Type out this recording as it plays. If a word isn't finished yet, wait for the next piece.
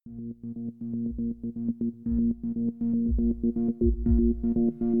Hey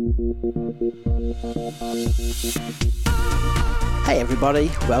everybody,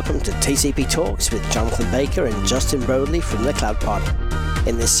 welcome to TCP Talks with Jonathan Baker and Justin Broadley from the Cloud Pod.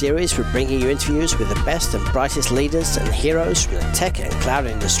 In this series, we're bringing you interviews with the best and brightest leaders and heroes from the tech and cloud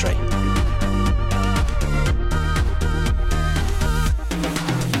industry.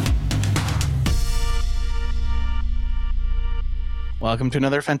 Welcome to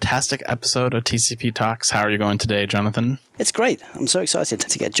another fantastic episode of TCP Talks. How are you going today, Jonathan? It's great. I'm so excited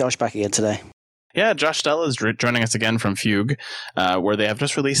to get Josh back again today. Yeah, Josh Stella is joining us again from Fugue, where they have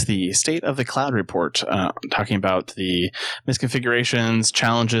just released the State of the Cloud report, talking about the misconfigurations,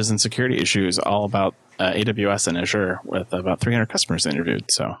 challenges, and security issues, all about AWS and Azure, with about 300 customers interviewed.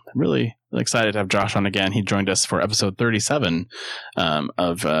 So I'm really excited to have Josh on again. He joined us for episode 37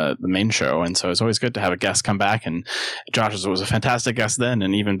 of the main show, and so it's always good to have a guest come back. And Josh was a fantastic guest then,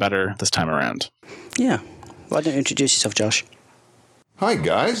 and even better this time around. Yeah. Why don't you introduce yourself, Josh? Hi,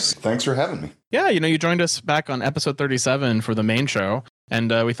 guys. Thanks for having me. Yeah, you joined us back on episode 37 for the main show,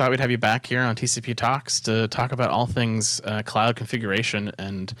 and we thought we'd have you back here on TCP Talks to talk about all things cloud configuration.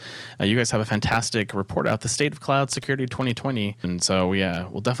 And you guys have a fantastic report out, the State of Cloud Security 2020. And so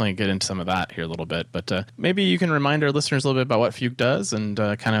we'll definitely get into some of that here a little bit. But maybe you can remind our listeners a little bit about what Fugue does and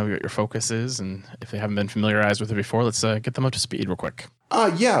kind of what your focus is. And if they haven't been familiarized with it before, let's get them up to speed real quick.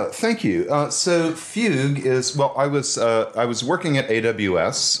 Yeah, thank you. So Fugue is, I was working at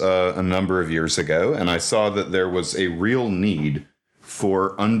AWS a number of years ago, and I saw that there was a real need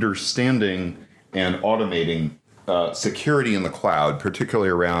for understanding and automating security in the cloud, particularly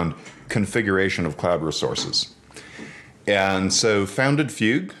around configuration of cloud resources. And so founded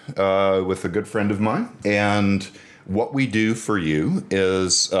Fugue with a good friend of mine. And what we do for you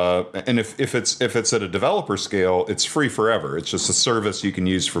is, and if it's at a developer scale, it's free forever. It's just a service you can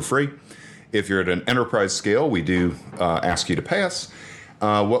use for free. If you're at an enterprise scale, we do ask you to pay us.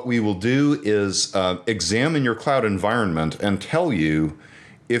 What we will do is examine your cloud environment and tell you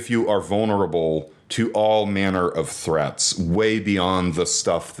if you are vulnerable to all manner of threats, way beyond the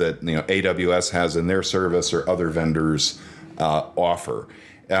stuff that AWS has in their service or other vendors offer.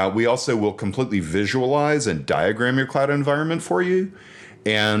 We also will completely visualize and diagram your cloud environment for you,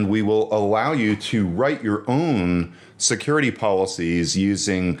 and we will allow you to write your own security policies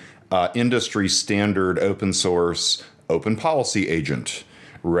using industry standard open source open policy agent,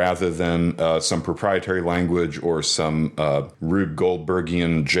 rather than some proprietary language or some Rube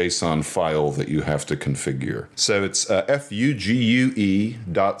Goldbergian JSON file that you have to configure. So it's fugue.co,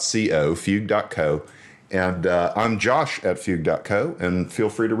 fugue.co. And I'm Josh at fugue.co, and feel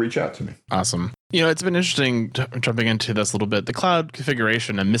free to reach out to me. Awesome. It's been interesting jumping into this a little bit. The cloud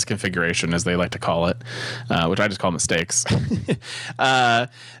configuration and misconfiguration, as they like to call it, which I just call mistakes.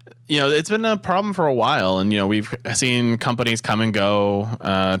 It's been a problem for a while, and we've seen companies come and go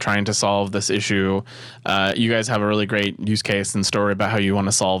trying to solve this issue. You guys have a really great use case and story about how you want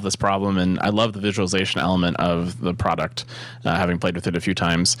to solve this problem, and I love the visualization element of the product, having played with it a few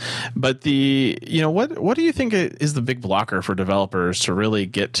times. But what do you think is the big blocker for developers to really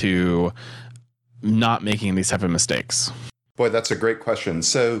get to not making these type of mistakes? Boy, that's a great question.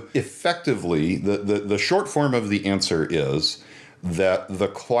 So effectively, the short form of the answer is that the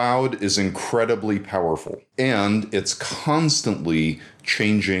cloud is incredibly powerful and it's constantly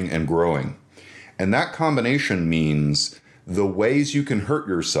changing and growing. And that combination means the ways you can hurt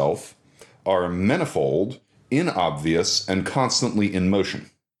yourself are manifold, inobvious, and constantly in motion.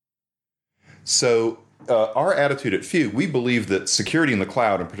 So our attitude at Fugue, we believe that security in the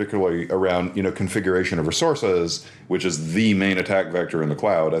cloud, and particularly around configuration of resources, which is the main attack vector in the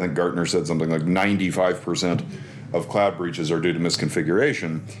cloud. I think Gartner said something like 95% of cloud breaches are due to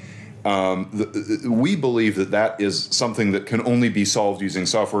misconfiguration. We believe that is something that can only be solved using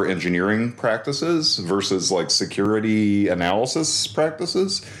software engineering practices versus like security analysis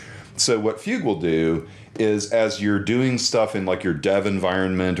practices. So what Fugue will do is, as you're doing stuff in like your dev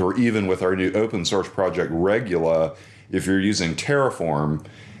environment, or even with our new open source project Regula, if you're using Terraform,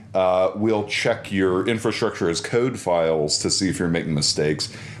 we'll check your infrastructure as code files to see if you're making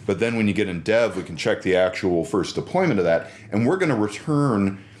mistakes. But then when you get in dev, we can check the actual first deployment of that, and we're going to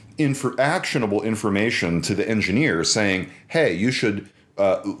return actionable information to the engineer saying, hey, you should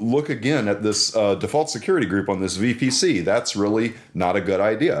look again at this default security group on this VPC. That's really not a good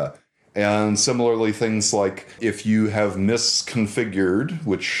idea. And similarly, things like if you have misconfigured,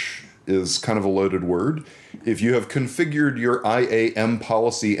 which is kind of a loaded word, if you have configured your IAM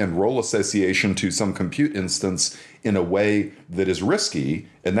policy and role association to some compute instance in a way that is risky,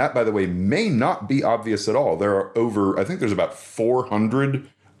 and that, by the way, may not be obvious at all. There are I think there's about 400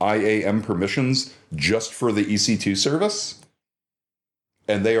 IAM permissions just for the EC2 service.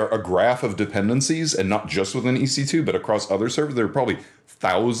 And they are a graph of dependencies, and not just within EC2, but across other servers. There are probably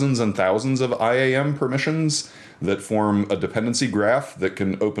thousands and thousands of IAM permissions that form a dependency graph that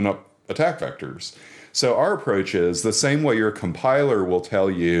can open up attack vectors. So our approach is the same way your compiler will tell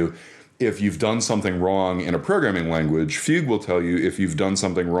you if you've done something wrong in a programming language, Fugue will tell you if you've done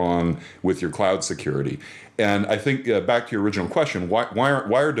something wrong with your cloud security. And I think back to your original question, why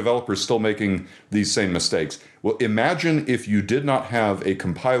are developers still making these same mistakes? Well, imagine if you did not have a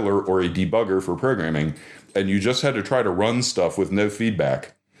compiler or a debugger for programming and you just had to try to run stuff with no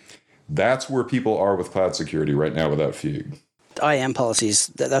feedback. That's where people are with cloud security right now without Fugue. IAM policies,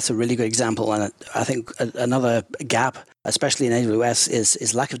 that's a really good example. And I think another gap, especially in AWS,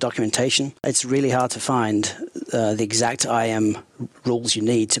 is lack of documentation. It's really hard to find the exact IAM rules you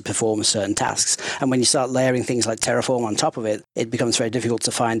need to perform certain tasks. And when you start layering things like Terraform on top of it, it becomes very difficult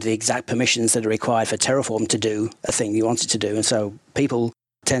to find the exact permissions that are required for Terraform to do a thing you want it to do. And so people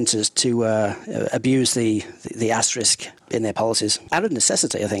tend to abuse the asterisk in their policies out of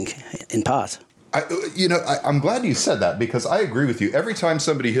necessity, I think, in part. I'm glad you said that, because I agree with you. Every time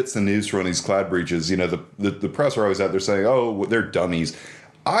somebody hits the news for one of these cloud breaches, the press are always out there saying, oh, they're dummies.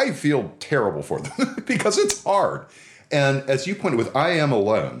 I feel terrible for them because it's hard. And as you pointed with IAM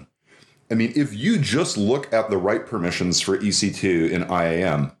alone, I mean, if you just look at the right permissions for EC2 in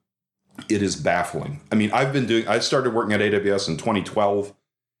IAM, it is baffling. I mean, I started working at AWS in 2012.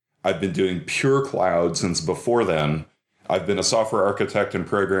 I've been doing pure cloud since before then. I've been a software architect and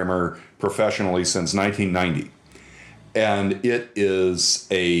programmer professionally since 1990. And it is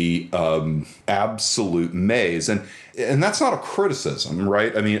a absolute maze. And that's not a criticism,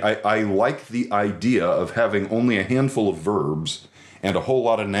 right? I mean, I like the idea of having only a handful of verbs and a whole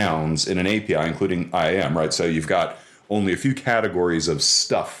lot of nouns in an API, including IAM, right? So you've got only a few categories of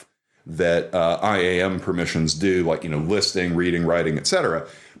stuff that IAM permissions do, like, listing, reading, writing, etc.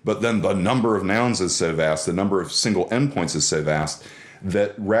 But then the number of nouns is so vast, the number of single endpoints is so vast,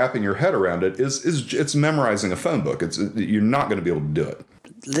 that wrapping your head around it it's memorizing a phone book. You're not going to be able to do it.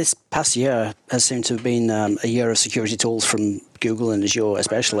 This past year has seemed to have been a year of security tools from Google and Azure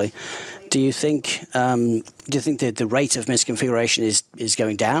especially. Do you think that the rate of misconfiguration is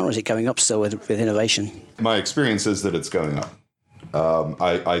going down, or is it going up still with innovation? My experience is that it's going up.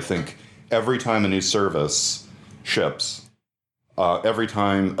 I think every time a new service ships, every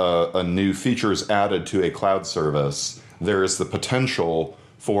time a new feature is added to a cloud service, there is the potential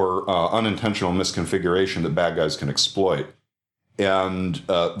for unintentional misconfiguration that bad guys can exploit, and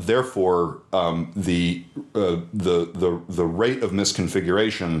therefore the rate of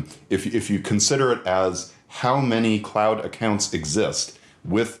misconfiguration, if you consider it as how many cloud accounts exist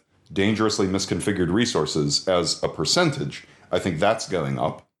with dangerously misconfigured resources as a percentage, I think that's going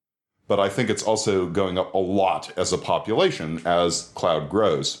up. But I think it's also going up a lot as a population as cloud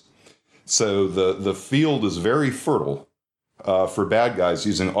grows. So the field is very fertile for bad guys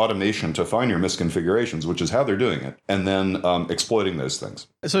using automation to find your misconfigurations, which is how they're doing it, and then exploiting those things.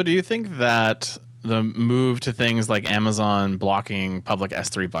 So do you think that the move to things like Amazon blocking public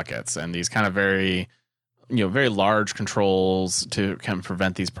S3 buckets and these kind of very large controls to kind of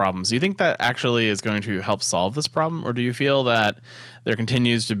prevent these problems, do you think that actually is going to help solve this problem? Or do you feel that there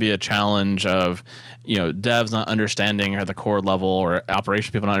continues to be a challenge of, devs not understanding at the core level, or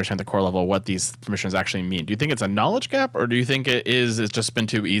operation people not understand the core level what these permissions actually mean? Do you think it's a knowledge gap, or do you think it's just been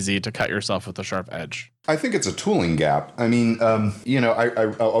too easy to cut yourself with a sharp edge? I think it's a tooling gap. I mean,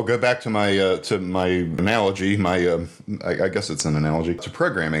 I'll go back to my analogy. I guess it's an analogy to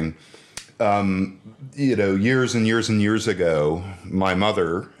programming. Years and years and years ago, my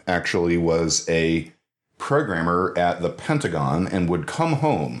mother actually was a programmer at the Pentagon and would come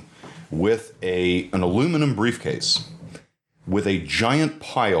home with an aluminum briefcase with a giant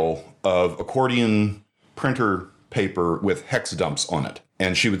pile of accordion printer paper with hex dumps on it.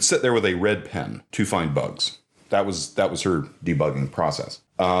 And she would sit there with a red pen to find bugs. That was her debugging process.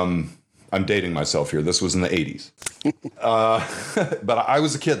 I'm dating myself here. This was in the 80s. But I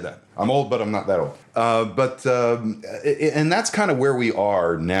was a kid then. I'm old, but I'm not that old. And that's kind of where we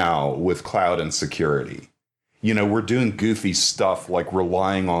are now with cloud and security. We're doing goofy stuff like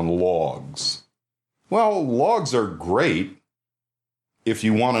relying on logs. Well, logs are great if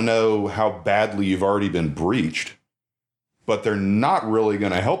you want to know how badly you've already been breached, but they're not really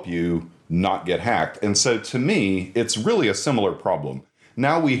going to help you not get hacked. And so to me, it's really a similar problem.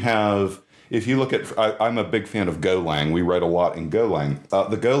 Now we have, if you look at, I'm a big fan of Golang. We write a lot in Golang.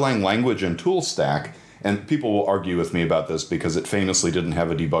 The Golang language and tool stack, and people will argue with me about this because it famously didn't have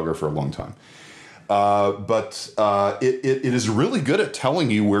a debugger for a long time. but it is really good at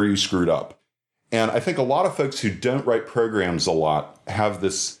telling you where you screwed up. And I think a lot of folks who don't write programs a lot have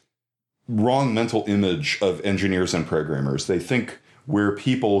this wrong mental image of engineers and programmers. They think we're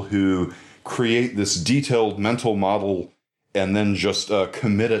people who create this detailed mental model and then just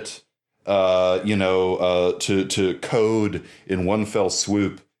commit it, to code in one fell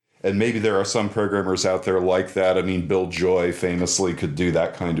swoop. And maybe there are some programmers out there like that. I mean, Bill Joy famously could do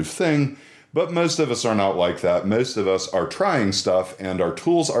that kind of thing. But most of us are not like that. Most of us are trying stuff, and our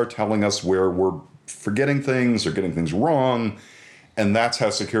tools are telling us where we're forgetting things or getting things wrong. And that's how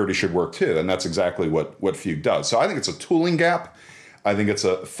security should work too. And that's exactly what Fugue does. So I think it's a tooling gap. I think it's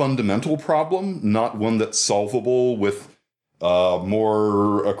a fundamental problem, not one that's solvable with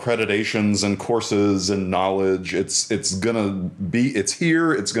more accreditations and courses and knowledge. It's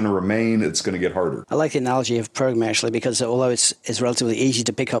here, it's gonna remain, it's gonna get harder. I like the analogy of programming actually, because although it's relatively easy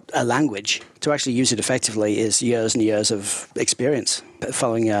to pick up a language, to actually use it effectively is years and years of experience.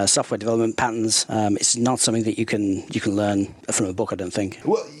 Following software development patterns, it's not something that you can learn from a book, I don't think.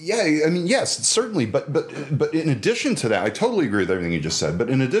 Well, yeah, I mean, yes, certainly, but in addition to that, I totally agree with everything you just said. But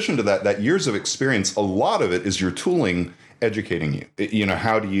in addition to that years of experience, a lot of it is your tooling educating you. You know,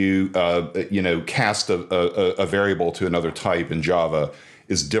 how do you cast a variable to another type in Java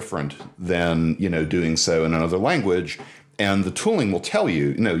is different than doing so in another language. And the tooling will tell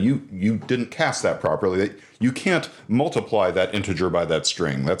you, no, you didn't cast that properly. You can't multiply that integer by that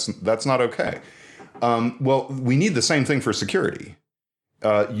string. That's not okay. Well, we need the same thing for security.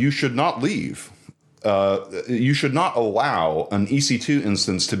 You should not leave. You should not allow an EC2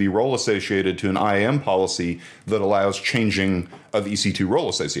 instance to be role associated to an IAM policy that allows changing of EC2 role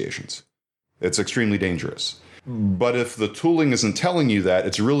associations. It's extremely dangerous. But if the tooling isn't telling you that,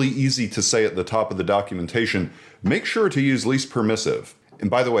 it's really easy to say at the top of the documentation, make sure to use least permissive. And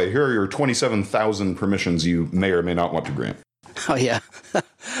by the way, here are your 27,000 permissions you may or may not want to grant. Oh, yeah.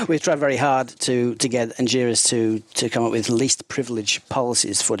 We've tried very hard to get engineers to come up with least privilege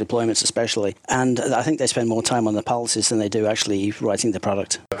policies for deployments especially. And I think they spend more time on the policies than they do actually writing the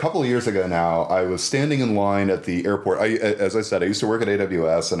product. A couple of years ago now, I was standing in line at the airport. As I said, I used to work at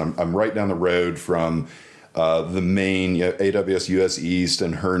AWS, and I'm right down the road from the main AWS US East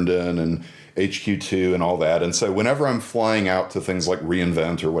and Herndon and HQ2 and all that. And so whenever I'm flying out to things like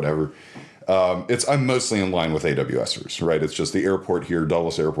reInvent or whatever, I'm mostly in line with AWSers, right? It's just the airport here,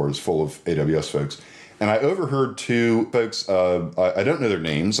 Dulles Airport, is full of AWS folks. And I overheard two folks, I don't know their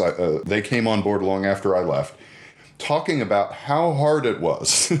names, they came on board long after I left, talking about how hard it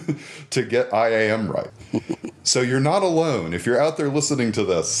was to get IAM right. So you're not alone. If you're out there listening to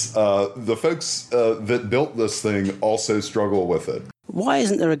this, the folks that built this thing also struggle with it. Why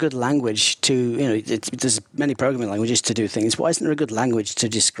isn't there a good language to, there's many programming languages to do things. Why isn't there a good language to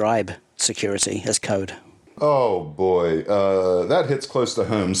describe security as code? Oh, boy. That hits close to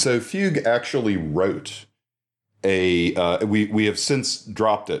home. So Fugue actually wrote we have since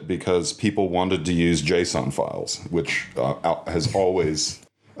dropped it because people wanted to use JSON files, which has always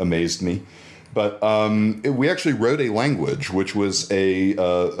amazed me. But we actually wrote a language, which was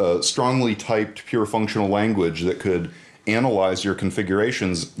a strongly typed pure functional language that could analyze your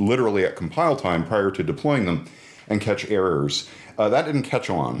configurations literally at compile time prior to deploying them and catch errors. That didn't catch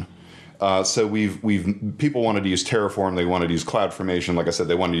on. So people wanted to use Terraform, they wanted to use CloudFormation, like I said,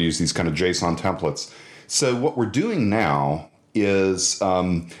 they wanted to use these kind of JSON templates. So what we're doing now is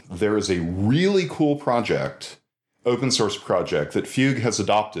there is a really cool project, open source project that Fugue has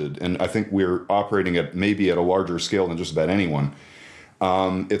adopted, and I think we're operating at maybe at a larger scale than just about anyone.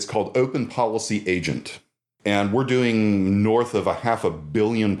 It's called Open Policy Agent. And we're doing north of 500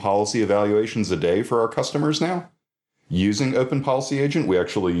 million policy evaluations a day for our customers now. Using Open Policy Agent, we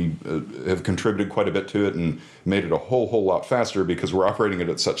actually have contributed quite a bit to it and made it a whole lot faster because we're operating it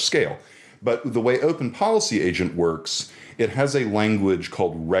at such scale. But the way Open Policy Agent works, it has a language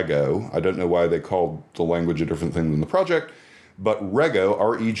called Rego. I don't know why they called the language a different thing than the project, but Rego,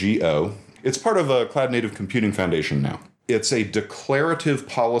 R-E-G-O, it's part of a Cloud Native Computing Foundation now. It's a declarative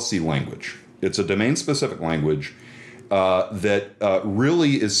policy language. It's a domain-specific language that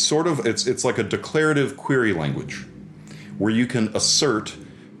really is sort of, it's like a declarative query language where you can assert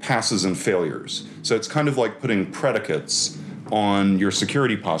passes and failures. So it's kind of like putting predicates on your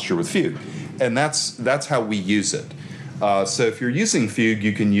security posture with Fugue. And that's how we use it. So if you're using Fugue,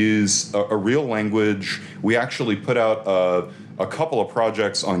 you can use a real language. We actually put out a couple of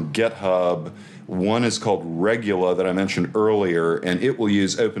projects on GitHub. One is called Regula that I mentioned earlier, and it will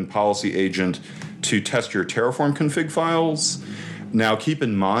use Open Policy Agent to test your Terraform config files. Now, keep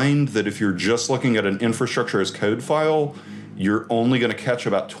in mind that if you're just looking at an infrastructure as code file, you're only going to catch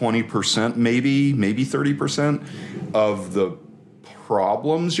about 20%, maybe 30% of the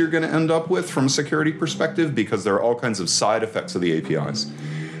problems you're going to end up with from a security perspective, because there are all kinds of side effects of the APIs.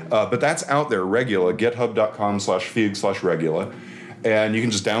 But that's out there, Regula, github.com/fugue/Regula. And you can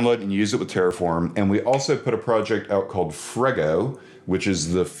just download and use it with Terraform. And we also put a project out called Frego, which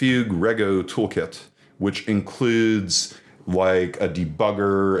is the Fugue Rego toolkit, which includes like a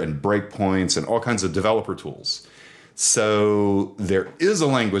debugger and breakpoints and all kinds of developer tools. So there is a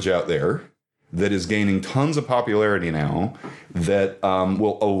language out there that is gaining tons of popularity now that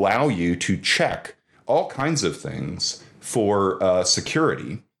will allow you to check all kinds of things for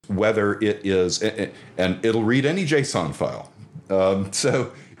security, whether it is, and it'll read any JSON file.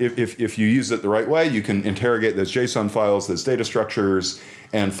 So if you use it the right way, you can interrogate those JSON files, those data structures,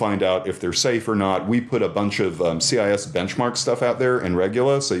 and find out if they're safe or not. We put a bunch of CIS benchmark stuff out there in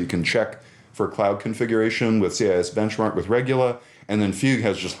Regula, so you can check for cloud configuration with CIS benchmark with Regula. And then Fugue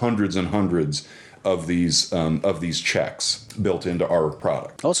has just hundreds and hundreds of these checks built into our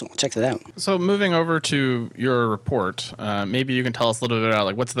product. Awesome. Check that out. So moving over to your report, maybe you can tell us a little bit about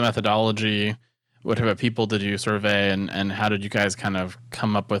like what's the methodology, what type of people did you survey, and how did you guys kind of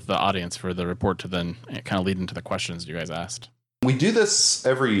come up with the audience for the report to then kind of lead into the questions you guys asked? We do this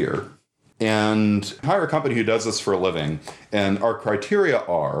every year and hire a company who does this for a living. And our criteria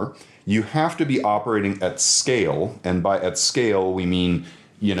are you have to be operating at scale. And by at scale, we mean,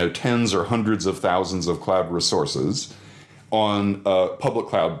 tens or hundreds of thousands of cloud resources on public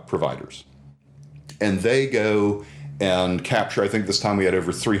cloud providers. And they go and capture, I think this time we had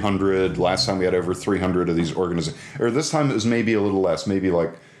over 300, last time we had over 300 of these organizations, or this time it was maybe a little less, maybe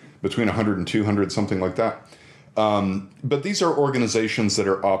like between 100 and 200, something like that. But these are organizations that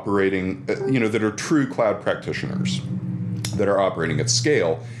are operating, that are true cloud practitioners that are operating at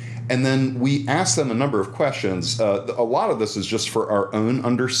scale. And then we ask them a number of questions. A lot of this is just for our own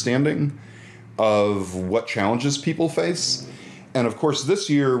understanding of what challenges people face. And of course, this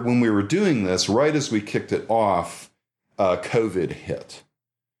year when we were doing this, right as we kicked it off, COVID hit.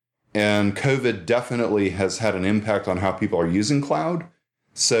 And COVID definitely has had an impact on how people are using cloud.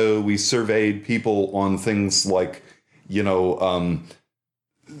 So we surveyed people on things like,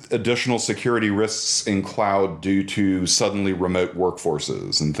 additional security risks in cloud due to suddenly remote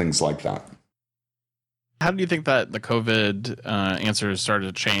workforces and things like that. How do you think that the COVID answers started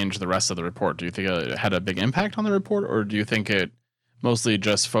to change the rest of the report? Do you think it had a big impact on the report, or do you think it mostly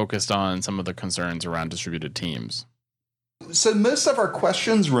just focused on some of the concerns around distributed teams? So most of our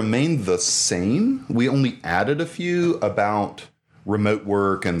questions remained the same. We only added a few about remote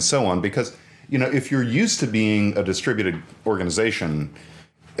work and so on, because, if you're used to being a distributed organization,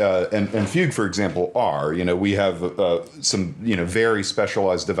 and Fugue, for example, we have some, very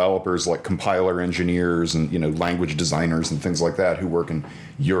specialized developers like compiler engineers and, language designers and things like that who work in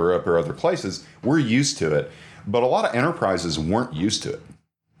Europe or other places. We're used to it, but a lot of enterprises weren't used to it.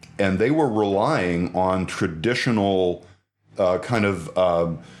 And they were relying on traditional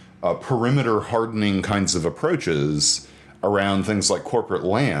perimeter hardening kinds of approaches around things like corporate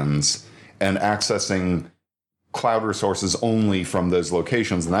LANs and accessing cloud resources only from those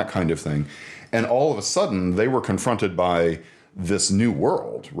locations and that kind of thing. And all of a sudden, they were confronted by this new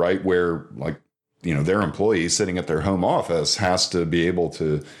world, right? Where, their employee sitting at their home office has to be able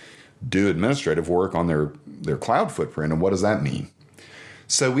to do administrative work on their cloud footprint. And what does that mean?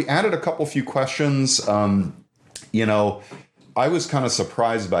 So we added a few questions. I was kind of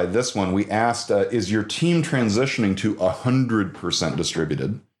surprised by this one. We asked, is your team transitioning to 100%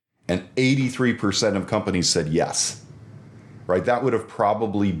 distributed? And 83% of companies said yes, right? That would have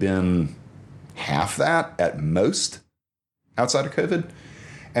probably been half that at most outside of COVID.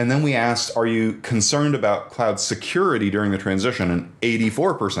 And then we asked, are you concerned about cloud security during the transition? And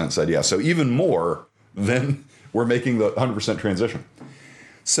 84% said yes. So even more than we're making the 100% transition.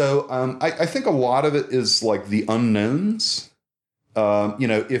 So I think a lot of it is like the unknowns.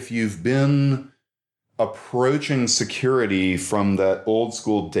 If you've been approaching security from that old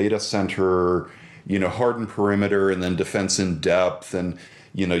school data center, hardened perimeter and then defense in depth and,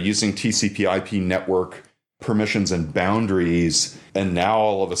 using TCP/IP network permissions and boundaries. And now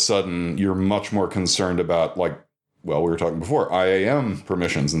all of a sudden you're much more concerned about we were talking before, IAM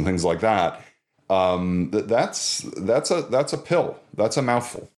permissions and things like that. That's a pill. That's a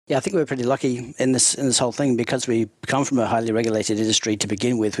mouthful. Yeah, I think we're pretty lucky in this whole thing because we come from a highly regulated industry to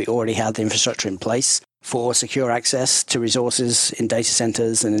begin with. We already had the infrastructure in place for secure access to resources in data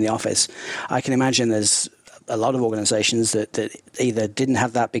centers and in the office. I can imagine there's a lot of organizations that either didn't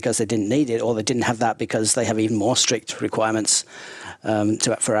have that because they didn't need it, or they didn't have that because they have even more strict requirements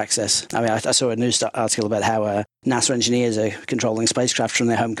for access. I mean, I saw a news article about how NASA engineers are controlling spacecraft from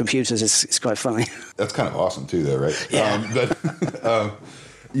their home computers. It's quite funny. That's kind of awesome too, though, right? Yeah.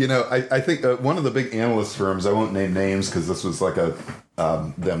 I think one of the big analyst firms, I won't name names because this was like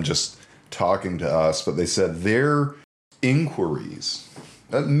them just talking to us, but they said their inquiries,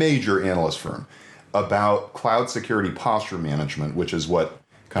 a major analyst firm, about cloud security posture management, which is what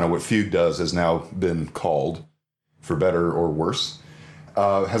Fugue does, has now been called, for better or worse,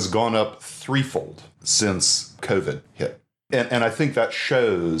 has gone up threefold since COVID hit. And I think that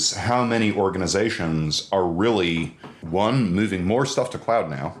shows how many organizations are really, one, moving more stuff to cloud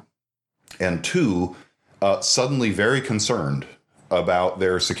now, and two, suddenly very concerned about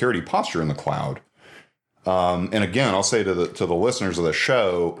their security posture in the cloud. And again, I'll say to the listeners of the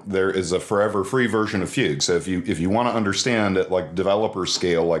show, there is a forever free version of Fugue. So if you want to understand at like developer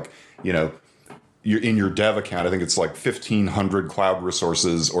scale, like, you're in your dev account, I think it's like 1,500 cloud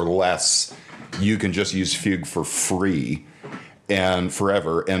resources or less, you can just use Fugue for free and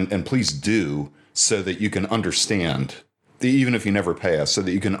forever. And please do, so that you can understand, even if you never pay us, so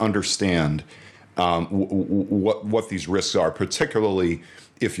that you can understand what these risks are, particularly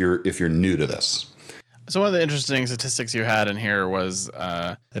if you're new to this. So one of the interesting statistics you had in here was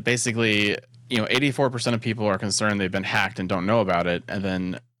that basically, 84% of people are concerned they've been hacked and don't know about it, and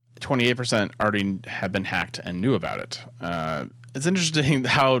then 28% already have been hacked and knew about it. It's interesting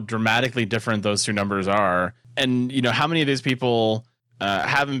how dramatically different those two numbers are, and how many of these people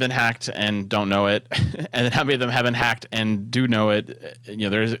haven't been hacked and don't know it, and then how many of them haven't hacked and do know it.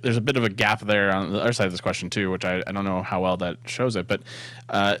 There's a bit of a gap there on the other side of this question too, which I don't know how well that shows it, but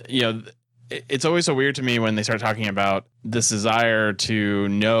it's always so weird to me when they start talking about this desire to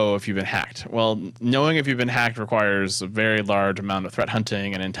know if you've been hacked. Well, knowing if you've been hacked requires a very large amount of threat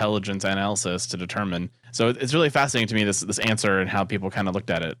hunting and intelligence analysis to determine. So it's really fascinating to me, this answer and how people kind of looked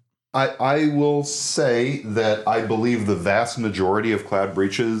at it. I will say that I believe the vast majority of cloud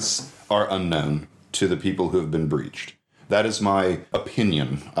breaches are unknown to the people who have been breached. That is my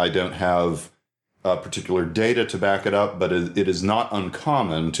opinion. I don't have particular data to back it up, but it is not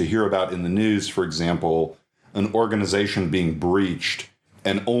uncommon to hear about in the news, for example, an organization being breached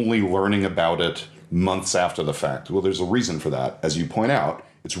and only learning about it months after the fact. Well, there's a reason for that. As you point out,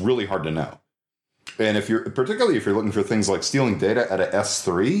 it's really hard to know. And particularly if you're looking for things like stealing data at a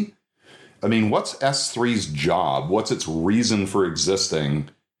S3, I mean, what's S3's job? What's its reason for existing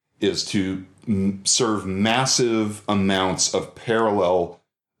is to serve massive amounts of parallel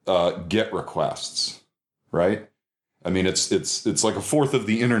GET requests, right? I mean, it's like a fourth of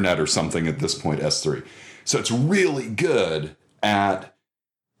the internet or something at this point, S3. So it's really good at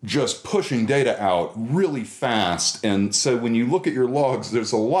just pushing data out really fast. And so when you look at your logs,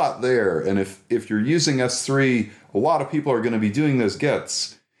 there's a lot there. And if you're using S3, a lot of people are going to be doing those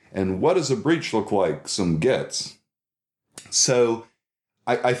GETs. And what does a breach look like? Some GETs. So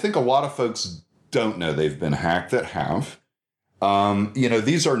I think a lot of folks don't know they've been hacked that have.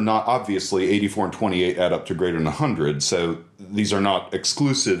 These are not, obviously 84 and 28 add up to greater than 100. So these are not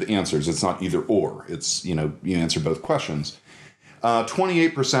exclusive answers. It's not either or. It's, you answer both questions.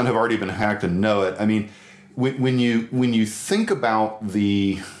 28% have already been hacked and know it. I mean, when you think about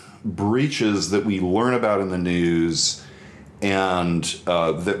the breaches that we learn about in the news and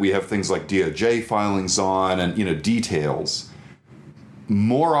that we have things like DOJ filings on and, details,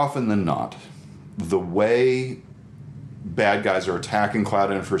 more often than not, the way bad guys are attacking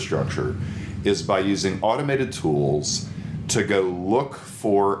cloud infrastructure is by using automated tools to go look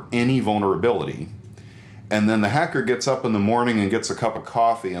for any vulnerability. And then the hacker gets up in the morning and gets a cup of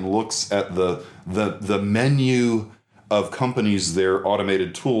coffee and looks at the menu of companies their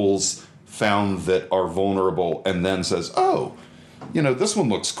automated tools found that are vulnerable and then says, oh, this one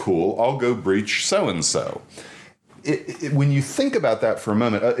looks cool. I'll go breach so-and-so. When you think about that for a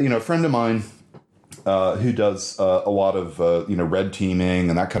moment, a friend of mine who does a lot of red teaming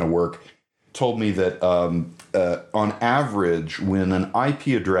and that kind of work told me that on average, when an IP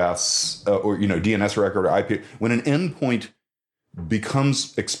address or DNS record or IP, when an endpoint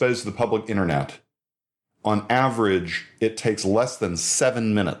becomes exposed to the public internet, on average, it takes less than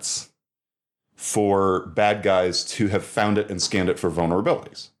 7 minutes for bad guys to have found it and scanned it for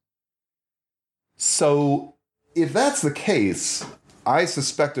vulnerabilities. So if that's the case, I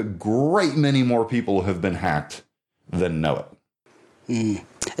suspect a great many more people have been hacked than know it.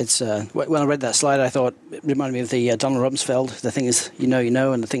 It's when I read that slide, I thought it reminded me of the Donald Rumsfeld. The thing is, you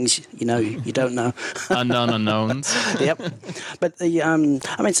know, and the things you don't know. Unknown unknowns. Yep. But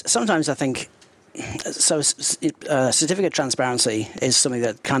sometimes I think So certificate transparency is something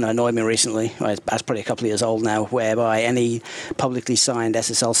that kind of annoyed me recently. It's probably a couple of years old now, whereby any publicly signed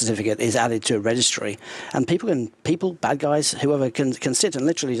SSL certificate is added to a registry, and people, bad guys, whoever can sit and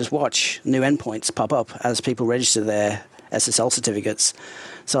literally just watch new endpoints pop up as people register their SSL certificates.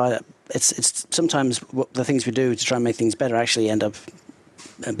 So it's sometimes the things we do to try and make things better actually end up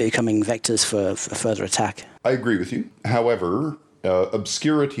becoming vectors for further attack. I agree with you. However,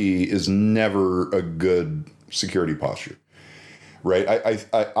 obscurity is never a good security posture, right?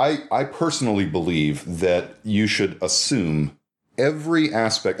 I personally believe that you should assume every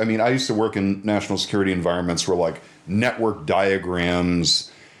aspect. I mean, I used to work in national security environments where like network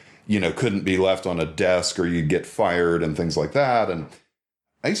diagrams, couldn't be left on a desk or you'd get fired and things like that. And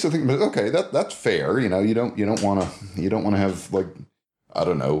I used to think, okay, that's fair. You don't want to have like, I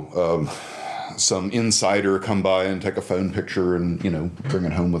don't know, some insider come by and take a phone picture and, bring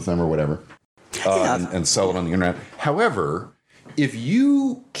it home with them or whatever, and sell it on the internet. However, if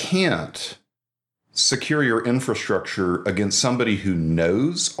you can't secure your infrastructure against somebody who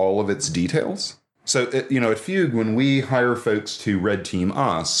knows all of its details. So, at Fugue, when we hire folks to red team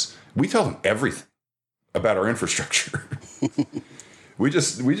us, we tell them everything about our infrastructure. We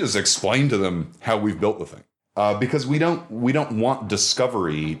just explain to them how we've built the thing. Because we don't want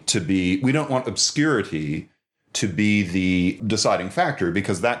discovery we don't want obscurity to be the deciding factor,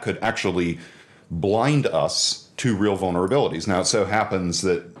 because that could actually blind us to real vulnerabilities. Now, it so happens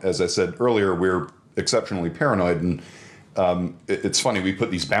that, as I said earlier, we're exceptionally paranoid, and it's funny, we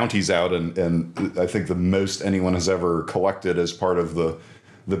put these bounties out, and I think the most anyone has ever collected as part of the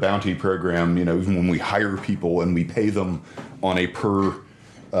bounty program, even when we hire people and we pay them on a per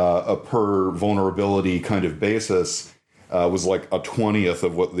vulnerability kind of basis, was like a 20th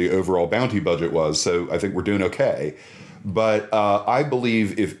of what the overall bounty budget was. So I think we're doing okay. But I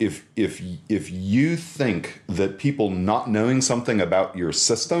believe if you think that people not knowing something about your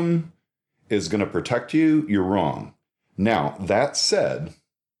system is going to protect you, you're wrong. Now, that said,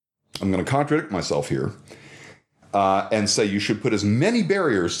 I'm going to contradict myself here. And say you should put as many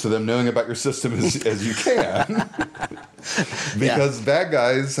barriers to them knowing about your system as you can, because bad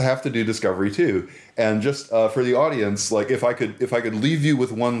guys have to do discovery too. And just for the audience, like if I could leave you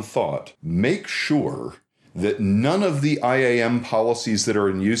with one thought, make sure that none of the IAM policies that are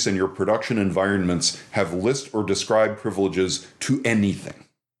in use in your production environments have list or describe privileges to anything.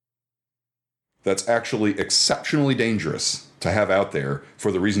 That's actually exceptionally dangerous to have out there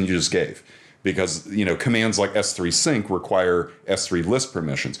for the reason you just gave. Because, commands like S3 sync require S3 list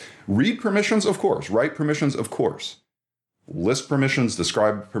permissions. Read permissions, of course. Write permissions, of course. List permissions,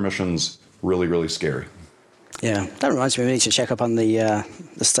 describe permissions, really, really scary. Yeah, that reminds me, we need to check up on the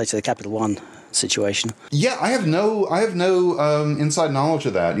state of the Capital One situation. Yeah, I have no inside knowledge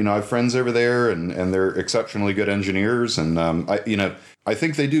of that. I have friends over there, and they're exceptionally good engineers, and I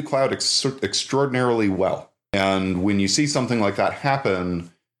think they do cloud extraordinarily well. And when you see something like that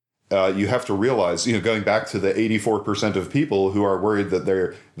happen, you have to realize, going back to the 84% of people who are worried that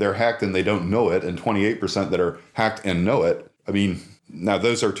they're hacked and they don't know it, and 28% that are hacked and know it. I mean, now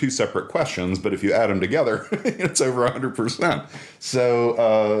those are two separate questions, but if you add them together, it's over 100%.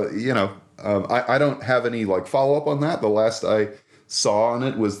 So, I don't have any follow up on that. The last I saw on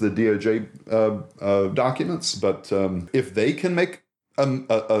it was the DOJ documents. But if they can make a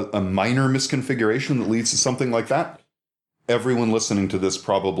minor misconfiguration that leads to something like that, everyone listening to this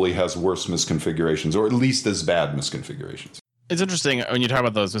probably has worse misconfigurations, or at least as bad misconfigurations. It's interesting when you talk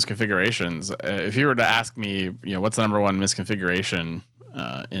about those misconfigurations. If you were to ask me, what's the number one misconfiguration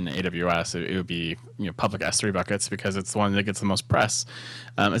in AWS, it would be public S3 buckets, because it's the one that gets the most press.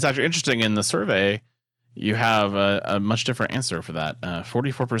 It's actually interesting, in the survey, you have a much different answer for that.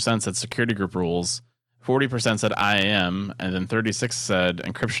 44% said security group rules, 40% said IAM, and then 36% said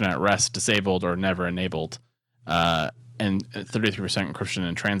encryption at rest disabled or never enabled. And 33% encryption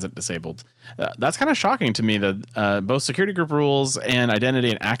in transit disabled. That's kind of shocking to me that both security group rules and identity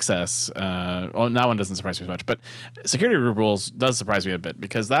and access, that one doesn't surprise me as much, but security group rules does surprise me a bit,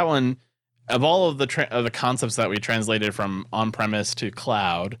 because that one, of all of the concepts that we translated from on-premise to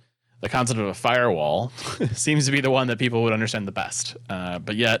cloud, the concept of a firewall seems to be the one that people would understand the best.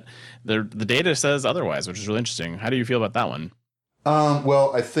 But yet the data says otherwise, which is really interesting. How do you feel about that one?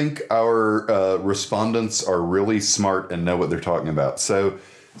 Well, I think our respondents are really smart and know what they're talking about. So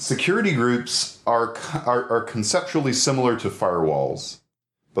security groups are conceptually similar to firewalls,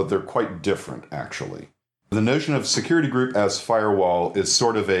 but they're quite different, actually. The notion of security group as firewall is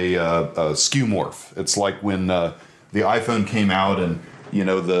sort of a skeuomorph. It's like when the iPhone came out, and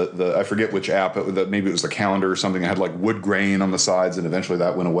the I forget which app, maybe it was the calendar or something that had like wood grain on the sides, and eventually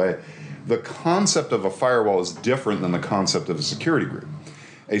that went away. the concept of a firewall is different than the concept of a security group.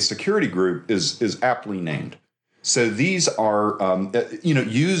 A security group is aptly named. So these are,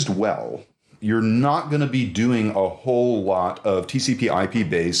 used well. You're not going to be doing a whole lot of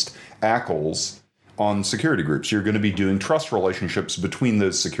TCP/IP-based ACLs on security groups. You're going to be doing trust relationships between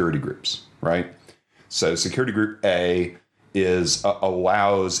those security groups, right? So security group A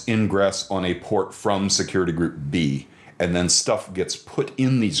allows ingress on a port from security group B, and then stuff gets put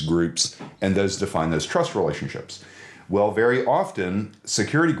in these groups, and those define those trust relationships. Well, very often,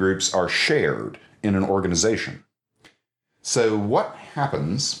 security groups are shared in an organization. So what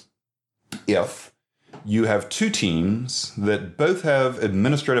happens if you have two teams that both have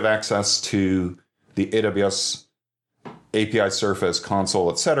administrative access to the AWS API surface, console,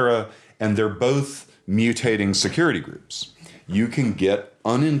 etc., and they're both mutating security groups? You can get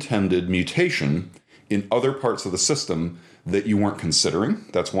unintended mutation in other parts of the system that you weren't considering.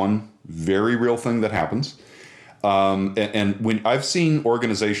 That's one very real thing that happens. And when I've seen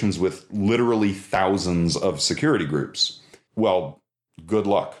organizations with literally thousands of security groups, well, good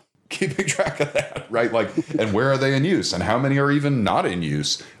luck keeping track of that, right? Like, and where are they in use, and how many are even not in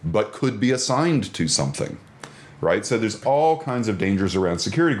use, but could be assigned to something, right? So there's all kinds of dangers around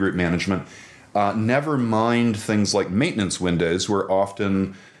security group management. Never mind things like maintenance windows, where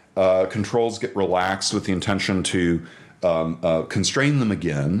often controls get relaxed with the intention to constrain them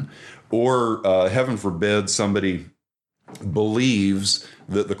again, or heaven forbid somebody believes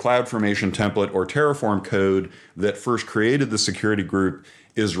that the CloudFormation template or Terraform code that first created the security group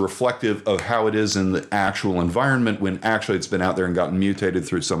is reflective of how it is in the actual environment, when actually it's been out there and gotten mutated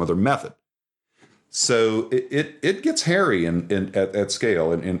through some other method. So it gets hairy at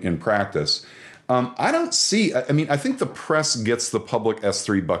scale in practice. I don't see, I think the press gets the public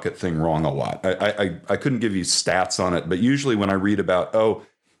S3 bucket thing wrong a lot. I couldn't give you stats on it, but usually when I read about,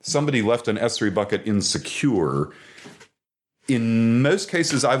 somebody left an S3 bucket insecure, in most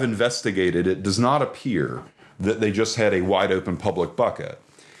cases I've investigated, it does not appear that they just had a wide open public bucket.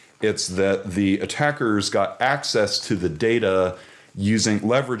 It's that the attackers got access to the data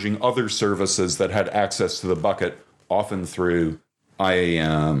leveraging other services that had access to the bucket, often through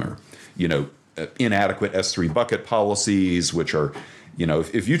IAM or, inadequate S3 bucket policies, which are,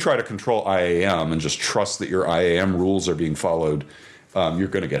 if you try to control IAM and just trust that your IAM rules are being followed, you're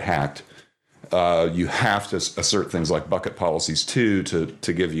going to get hacked. You have to assert things like bucket policies too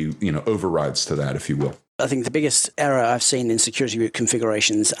to give you, overrides to that, if you will. I think the biggest error I've seen in security group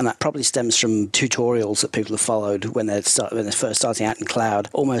configurations, and that probably stems from tutorials that people have followed when they're first starting out in cloud,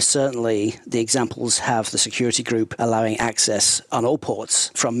 almost certainly the examples have the security group allowing access on all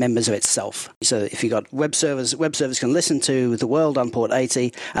ports from members of itself. So if you've got web servers can listen to the world on port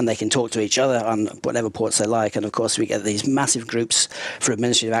 80, and they can talk to each other on whatever ports they like. And of course, we get these massive groups for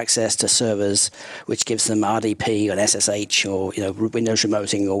administrative access to servers, which gives them RDP or SSH or Windows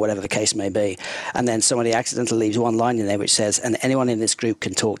remoting or whatever the case may be. And then somebody accidentally leaves one line in there which says, and anyone in this group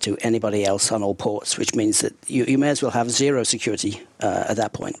can talk to anybody else on all ports, which means that you may as well have zero security at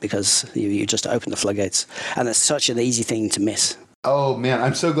that point, because you just open the floodgates. And it's such an easy thing to miss. Oh, man,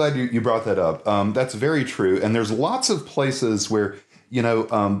 I'm so glad you brought that up. That's very true. And there's lots of places where,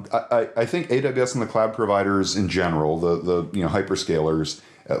 I think AWS and the cloud providers in general, the hyperscalers,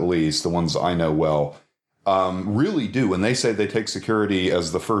 at least, the ones I know well, really do. When they say they take security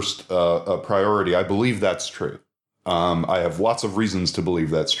as the first priority, I believe that's true. I have lots of reasons to believe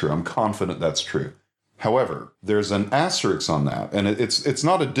that's true. I'm confident that's true. However, there's an asterisk on that, and it's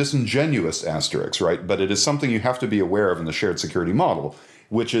not a disingenuous asterisk, right? But it is something you have to be aware of in the shared security model,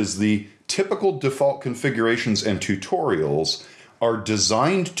 which is the typical default configurations and tutorials are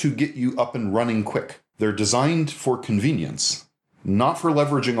designed to get you up and running quick. They're designed for convenience, not for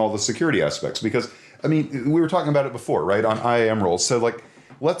leveraging all the security aspects. Because, we were talking about it before, right, on IAM roles. So,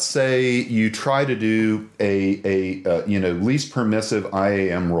 let's say you try to do a least permissive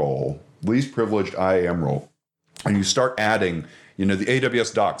IAM role, least privileged IAM role, and you start adding, the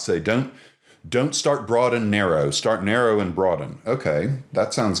AWS docs say, don't start broad and narrow, start narrow and broaden. Okay,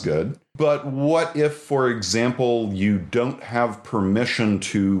 that sounds good. But what if, for example, you don't have permission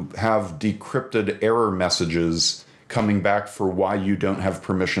to have decrypted error messages coming back for why you don't have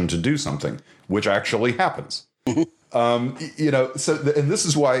permission to do something, which actually happens? And this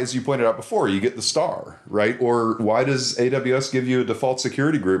is why, as you pointed out before, you get the star, right? Or why does AWS give you a default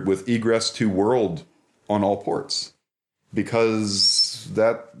security group with egress to world on all ports? Because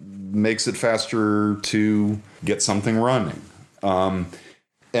that makes it faster to get something running. And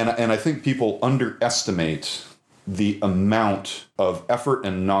I think people underestimate the amount of effort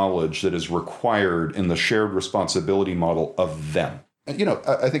and knowledge that is required in the shared responsibility model of them. And,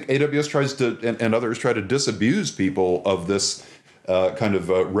 I think AWS tries to, and others try to disabuse people of this kind of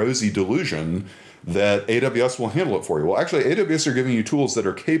rosy delusion that AWS will handle it for you. Well, actually, AWS are giving you tools that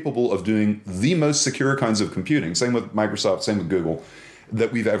are capable of doing the most secure kinds of computing. Same with Microsoft, same with Google,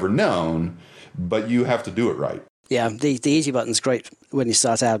 that we've ever known, but you have to do it right. Yeah, the easy button's great when you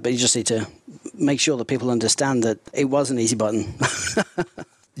start out, but you just need to make sure that people understand that it was an easy button.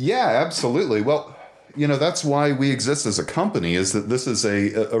 Yeah, absolutely. Well, that's why we exist as a company, is that this is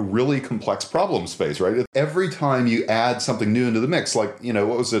a really complex problem space, right? Every time you add something new into the mix, like,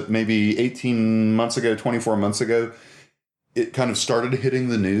 what was it, maybe 18 months ago, 24 months ago, it kind of started hitting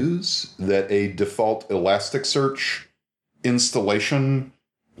the news that a default Elasticsearch installation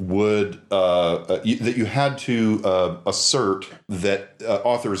would that you had to assert that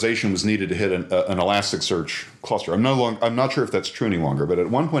authorization was needed to hit an Elasticsearch cluster. I'm not sure if that's true any longer, but at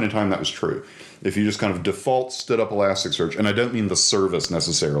one point in time that was true. If you just kind of default stood up Elasticsearch, and I don't mean the service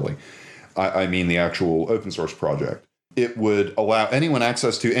necessarily, I mean the actual open source project, it would allow anyone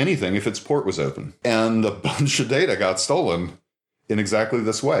access to anything if its port was open. And a bunch of data got stolen in exactly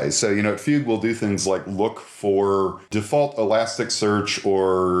this way. So, at Fugue, we'll do things like look for default Elasticsearch,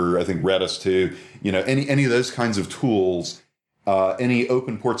 or I think Redis too, any of those kinds of tools, any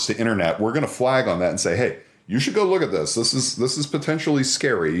open ports to internet. We're going to flag on that and say, hey, you should go look at this. This is potentially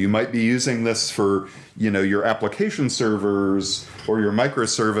scary. You might be using this for, your application servers or your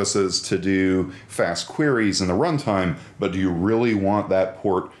microservices to do fast queries in the runtime, but do you really want that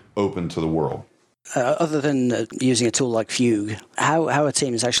port open to the world? Other than using a tool like Fugue, how are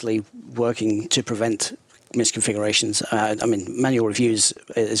teams actually working to prevent misconfigurations? Manual reviews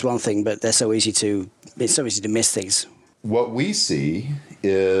is one thing, but it's so easy to miss things. What we see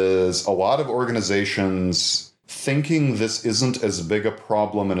is a lot of organizations thinking this isn't as big a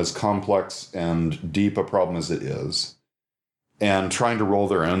problem and as complex and deep a problem as it is, and trying to roll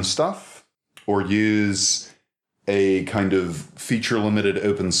their own stuff or use a kind of feature-limited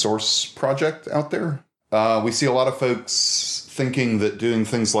open source project out there. We see a lot of folks thinking that doing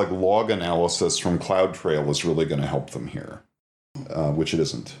things like log analysis from CloudTrail is really going to help them here, which it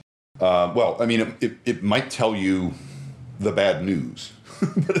isn't. It might tell you the bad news,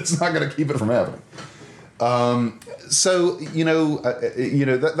 but it's not going to keep it from happening. That's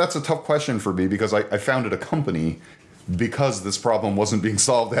a tough question for me, because I founded a company because this problem wasn't being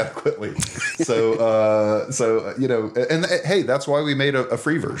solved adequately. Hey, that's why we made a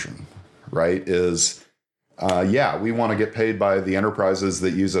free version, right? We want to get paid by the enterprises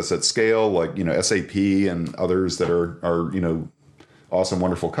that use us at scale, like, SAP and others that are awesome,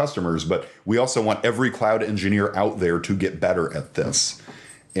 wonderful customers. But we also want every cloud engineer out there to get better at this.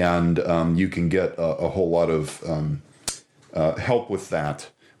 And you can get a whole lot of help with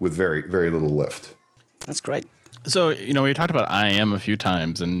that with very, very little lift. That's great. So, we talked about IAM a few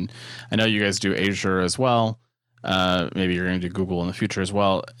times, and I know you guys do Azure as well. Maybe you're going to do Google in the future as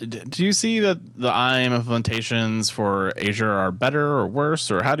well. Do you see that the IAM implementations for Azure are better or worse?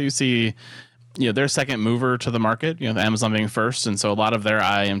 Or how do you see, their second mover to the market, Amazon being first? And so a lot of their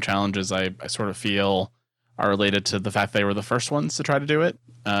IAM challenges, I sort of feel, are related to the fact they were the first ones to try to do it.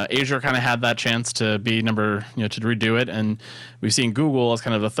 Azure kind of had that chance to be to redo it. And we've seen Google as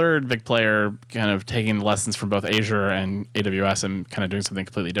kind of the third big player, kind of taking the lessons from both Azure and AWS and kind of doing something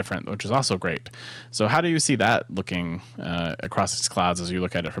completely different, which is also great. So how do you see that looking across these clouds as you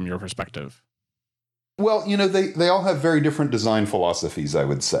look at it from your perspective? Well, they all have very different design philosophies, I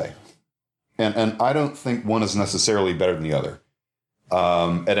would say. And I don't think one is necessarily better than the other.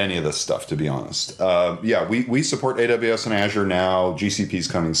 At any of this stuff, to be honest. We support AWS and Azure now. GCP is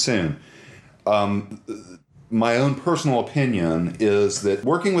coming soon. My own personal opinion is that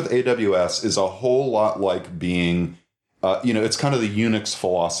working with AWS is a whole lot like being, it's kind of the Unix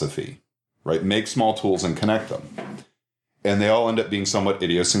philosophy, right? Make small tools and connect them. And they all end up being somewhat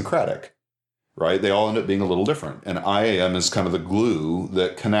idiosyncratic, right? They all end up being a little different. And IAM is kind of the glue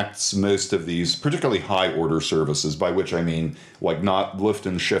that connects most of these particularly high order services, by which I mean like not lift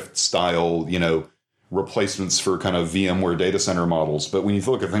and shift style, replacements for kind of VMware data center models. But when you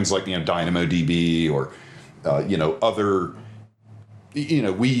look at things like, DynamoDB or, other,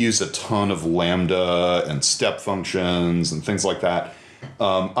 we use a ton of Lambda and step functions and things like that.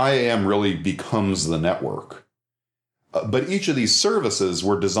 IAM really becomes the network. But each of these services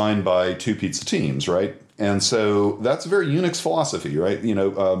were designed by two pizza teams, right? And so that's a very Unix philosophy, right?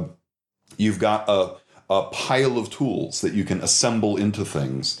 You've got a pile of tools that you can assemble into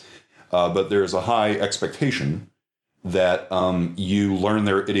things, but there's a high expectation that you learn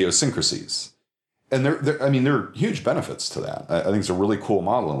their idiosyncrasies. And there are huge benefits to that. I think it's a really cool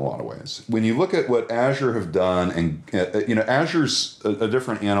model in a lot of ways. When you look at what Azure have done, and Azure's a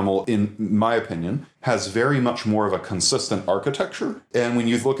different animal, in my opinion, has very much more of a consistent architecture. And when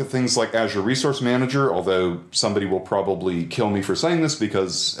you look at things like Azure Resource Manager, although somebody will probably kill me for saying this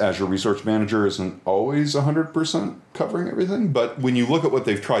because Azure Resource Manager isn't always 100% covering everything. But when you look at what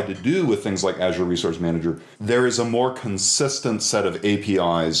they've tried to do with things like Azure Resource Manager, there is a more consistent set of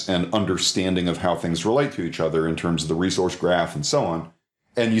APIs and understanding of how things relate to each other in terms of the resource graph and so on.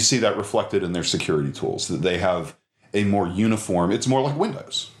 And you see that reflected in their security tools, that they have a more uniform, it's more like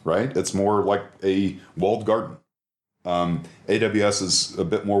Windows, right? It's more like a walled garden. AWS is a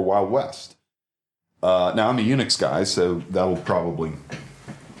bit more Wild West. Now, I'm a Unix guy, so that will probably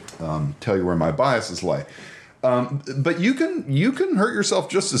tell you where my biases lie. But you can hurt yourself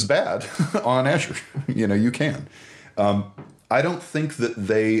just as bad on Azure. You can. I don't think that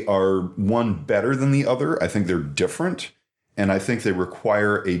they are one better than the other. I think they're different, and I think they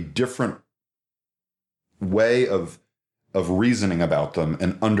require a different way of reasoning about them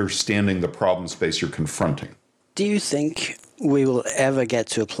and understanding the problem space you're confronting. Do you think we will ever get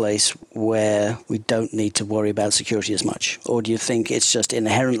to a place where we don't need to worry about security as much? Or do you think it's just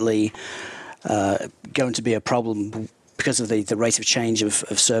inherently going to be a problem because of the rate of change of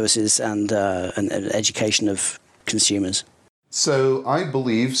services and education of consumers? So I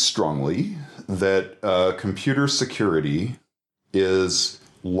believe strongly that computer security is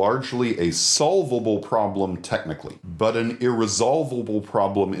largely a solvable problem technically, but an irresolvable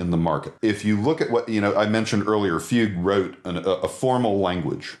problem in the market. If you look at what, I mentioned earlier, Fugue wrote a formal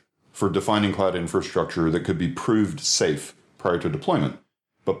language for defining cloud infrastructure that could be proved safe prior to deployment,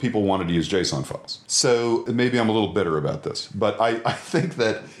 but people wanted to use JSON files. So maybe I'm a little bitter about this, but I think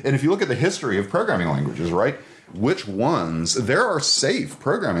that, and if you look at the history of programming languages, right, there are safe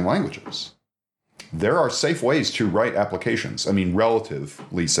programming languages. There are safe ways to write applications. I mean,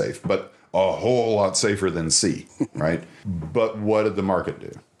 relatively safe, but a whole lot safer than C, right? But what did the market do?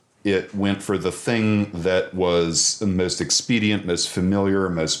 It went for the thing that was the most expedient, most familiar,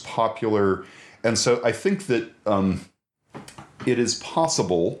 most popular. And so I think that it is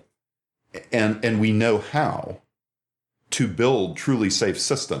possible, and we know how, to build truly safe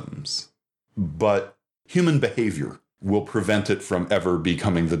systems, but human behavior will prevent it from ever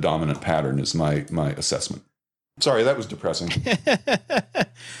becoming the dominant pattern, is my assessment. Sorry, that was depressing.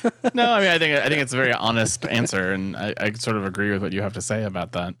 No, I think it's a very honest answer, and I sort of agree with what you have to say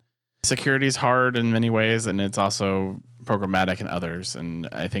about that. Security is hard in many ways, and it's also programmatic in others. And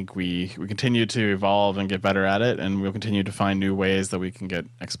I think we continue to evolve and get better at it, and we'll continue to find new ways that we can get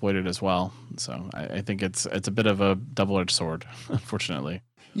exploited as well. So I think it's a bit of a double-edged sword, unfortunately.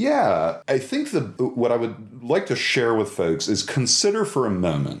 Yeah, I think what I would like to share with folks is consider for a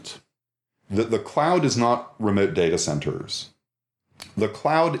moment that the cloud is not remote data centers. The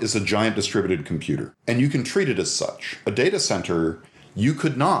cloud is a giant distributed computer, and you can treat it as such. A data center, you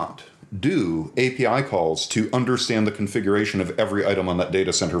could not do API calls to understand the configuration of every item on that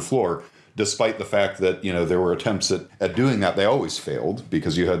data center floor, despite the fact that there were attempts at doing that. They always failed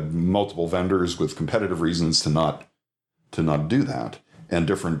because you had multiple vendors with competitive reasons to not do that, and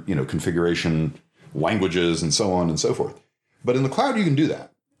different, configuration languages and so on and so forth. But in the cloud, you can do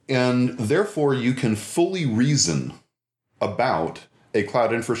that. And therefore, you can fully reason about a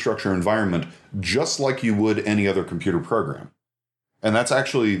cloud infrastructure environment just like you would any other computer program. And that's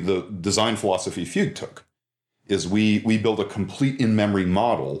actually the design philosophy Fugue took, is we build a complete in-memory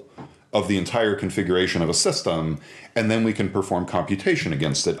model of the entire configuration of a system, and then we can perform computation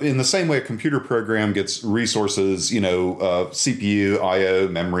against it. In the same way a computer program gets resources, CPU, I/O,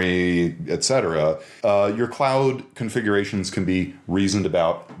 memory, etc., your cloud configurations can be reasoned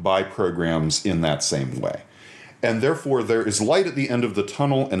about by programs in that same way. And therefore, there is light at the end of the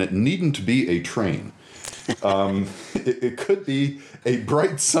tunnel, and it needn't be a train. It could be a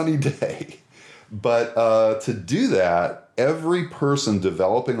bright, sunny day. But to do that, every person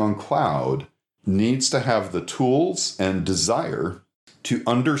developing on cloud needs to have the tools and desire to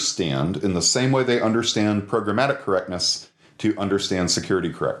understand, in the same way they understand programmatic correctness, to understand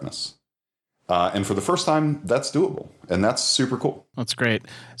security correctness. And for the first time, that's doable. And that's super cool. That's great.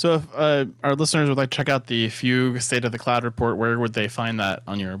 So if our listeners would like to check out the Fugue State of the Cloud report, where would they find that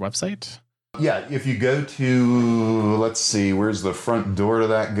on your website? Yeah, if you go to, let's see, where's the front door to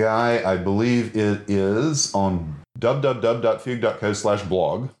that guy? I believe it is on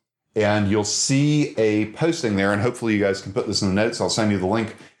www.fugue.co/blog. And you'll see a posting there, and hopefully you guys can put this in the notes. I'll send you the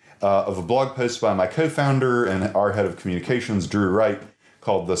link of a blog post by my co-founder and our head of communications, Drew Wright,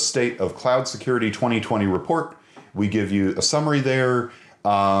 called the State of Cloud Security 2020 Report. We give you a summary there.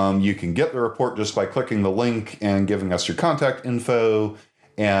 You can get the report just by clicking the link and giving us your contact info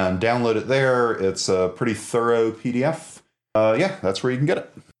and download it there. It's a pretty thorough PDF. That's where you can get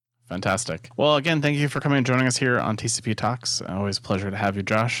it. Fantastic. Well, again, thank you for coming and joining us here on TCP Talks. Always a pleasure to have you,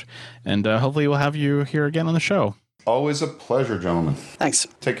 Josh. And hopefully we'll have you here again on the show. Always a pleasure, gentlemen. Thanks.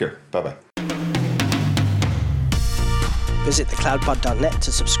 Take care. Bye-bye. Visit thecloudpod.net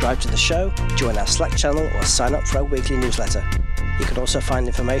to subscribe to the show, join our Slack channel, or sign up for our weekly newsletter. You can also find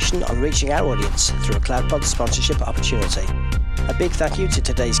information on reaching our audience through a CloudPod sponsorship opportunity. A big thank you to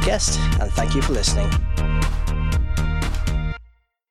today's guest, and thank you for listening.